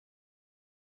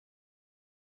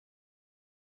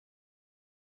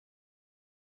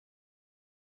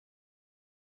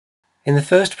In the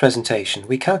first presentation,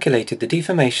 we calculated the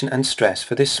deformation and stress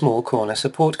for this small corner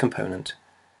support component.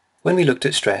 When we looked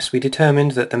at stress, we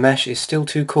determined that the mesh is still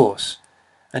too coarse,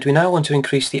 and we now want to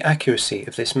increase the accuracy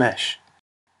of this mesh.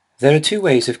 There are two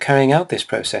ways of carrying out this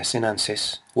process in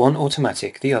ANSYS, one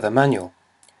automatic, the other manual.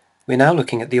 We're now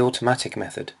looking at the automatic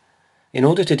method. In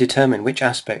order to determine which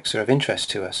aspects are of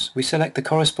interest to us, we select the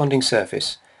corresponding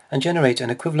surface and generate an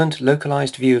equivalent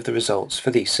localized view of the results for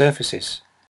these surfaces.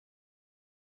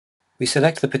 We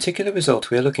select the particular result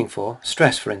we are looking for,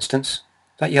 stress for instance.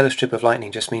 That yellow strip of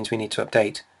lightning just means we need to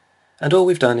update, and all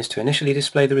we've done is to initially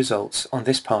display the results on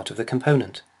this part of the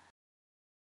component.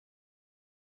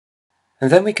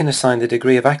 And then we can assign the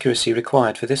degree of accuracy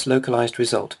required for this localized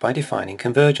result by defining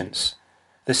convergence.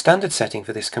 The standard setting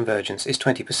for this convergence is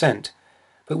 20%,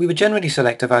 but we would generally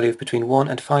select a value of between 1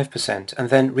 and 5% and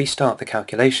then restart the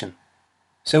calculation.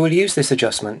 So we'll use this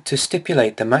adjustment to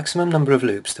stipulate the maximum number of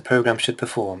loops the program should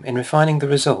perform in refining the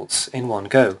results in one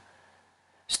go.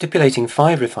 Stipulating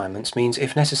 5 refinements means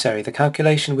if necessary the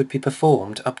calculation would be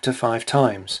performed up to 5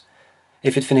 times.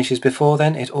 If it finishes before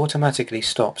then, it automatically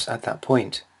stops at that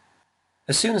point.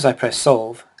 As soon as I press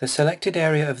Solve, the selected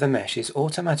area of the mesh is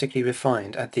automatically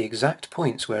refined at the exact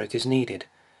points where it is needed,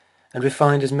 and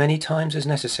refined as many times as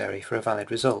necessary for a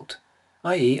valid result,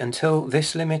 i.e. until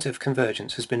this limit of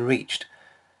convergence has been reached,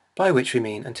 by which we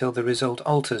mean until the result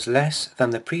alters less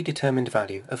than the predetermined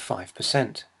value of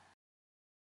 5%.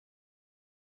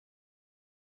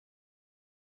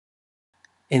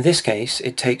 In this case,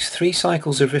 it takes 3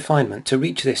 cycles of refinement to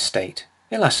reach this state.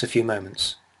 It lasts a few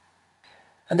moments.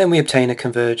 And then we obtain a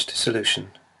converged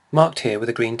solution, marked here with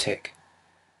a green tick.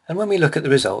 And when we look at the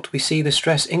result, we see the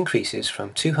stress increases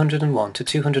from 201 to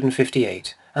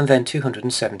 258 and then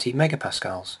 270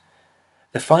 megapascals.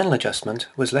 The final adjustment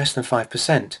was less than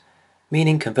 5%,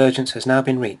 meaning convergence has now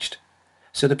been reached,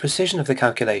 so the precision of the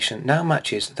calculation now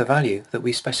matches the value that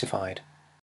we specified.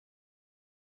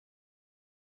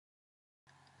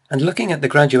 And looking at the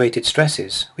graduated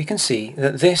stresses, we can see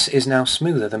that this is now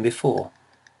smoother than before.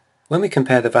 When we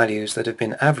compare the values that have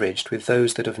been averaged with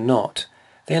those that have not,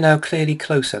 they are now clearly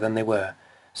closer than they were,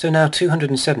 so now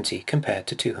 270 compared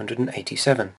to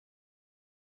 287.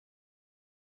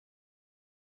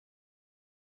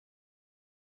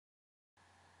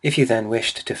 If you then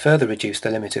wished to further reduce the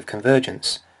limit of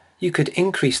convergence, you could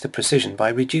increase the precision by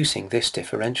reducing this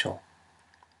differential.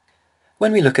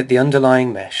 When we look at the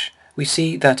underlying mesh, we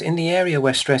see that in the area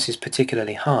where stress is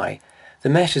particularly high, the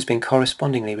mesh has been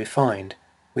correspondingly refined,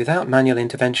 without manual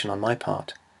intervention on my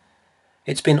part.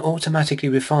 It's been automatically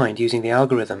refined using the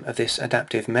algorithm of this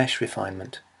adaptive mesh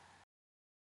refinement.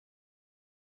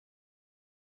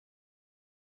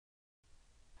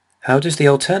 How does the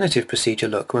alternative procedure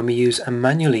look when we use a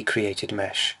manually created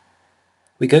mesh?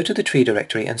 We go to the tree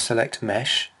directory and select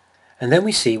Mesh, and then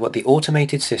we see what the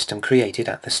automated system created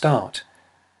at the start.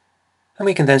 And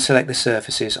we can then select the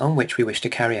surfaces on which we wish to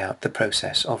carry out the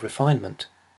process of refinement.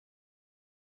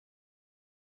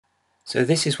 So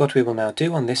this is what we will now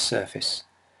do on this surface.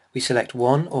 We select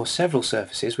one or several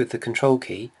surfaces with the Control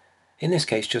key, in this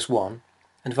case just one,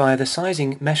 and via the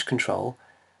sizing mesh control,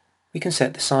 we can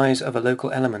set the size of a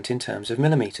local element in terms of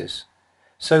millimeters.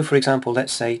 So for example,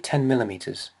 let's say 10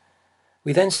 millimeters.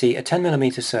 We then see a 10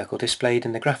 millimeter circle displayed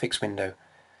in the graphics window,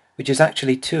 which is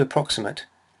actually too approximate,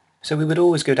 so we would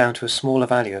always go down to a smaller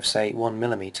value of say 1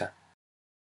 millimeter.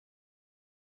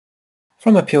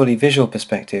 From a purely visual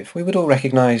perspective, we would all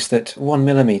recognize that 1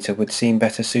 millimeter would seem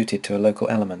better suited to a local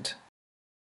element.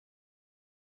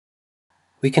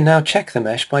 We can now check the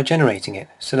mesh by generating it,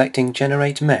 selecting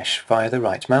Generate Mesh via the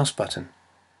right mouse button.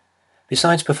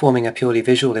 Besides performing a purely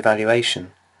visual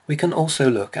evaluation, we can also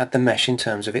look at the mesh in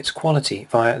terms of its quality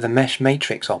via the Mesh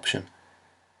Matrix option.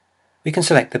 We can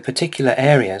select the particular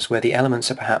areas where the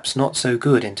elements are perhaps not so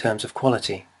good in terms of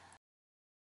quality.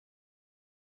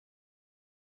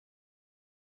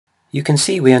 You can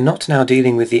see we are not now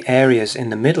dealing with the areas in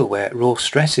the middle where raw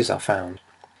stresses are found.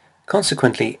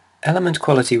 Consequently, element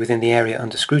quality within the area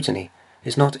under scrutiny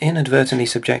is not inadvertently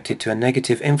subjected to a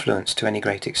negative influence to any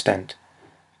great extent.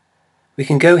 We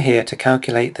can go here to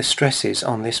calculate the stresses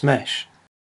on this mesh.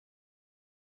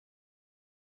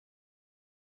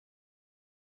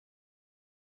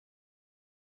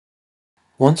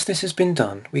 Once this has been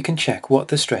done, we can check what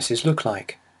the stresses look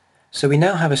like. So we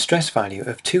now have a stress value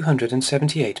of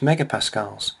 278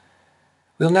 megapascals.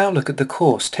 We'll now look at the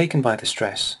course taken by the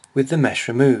stress with the mesh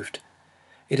removed.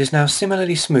 It is now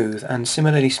similarly smooth and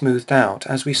similarly smoothed out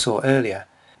as we saw earlier,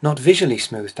 not visually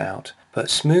smoothed out, but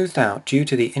smoothed out due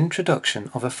to the introduction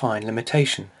of a fine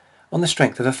limitation on the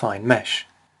strength of a fine mesh.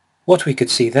 What we could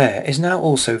see there is now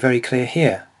also very clear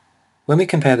here. When we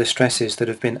compare the stresses that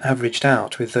have been averaged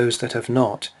out with those that have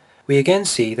not, we again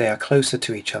see they are closer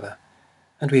to each other,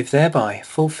 and we have thereby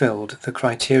fulfilled the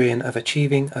criterion of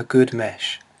achieving a good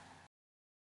mesh.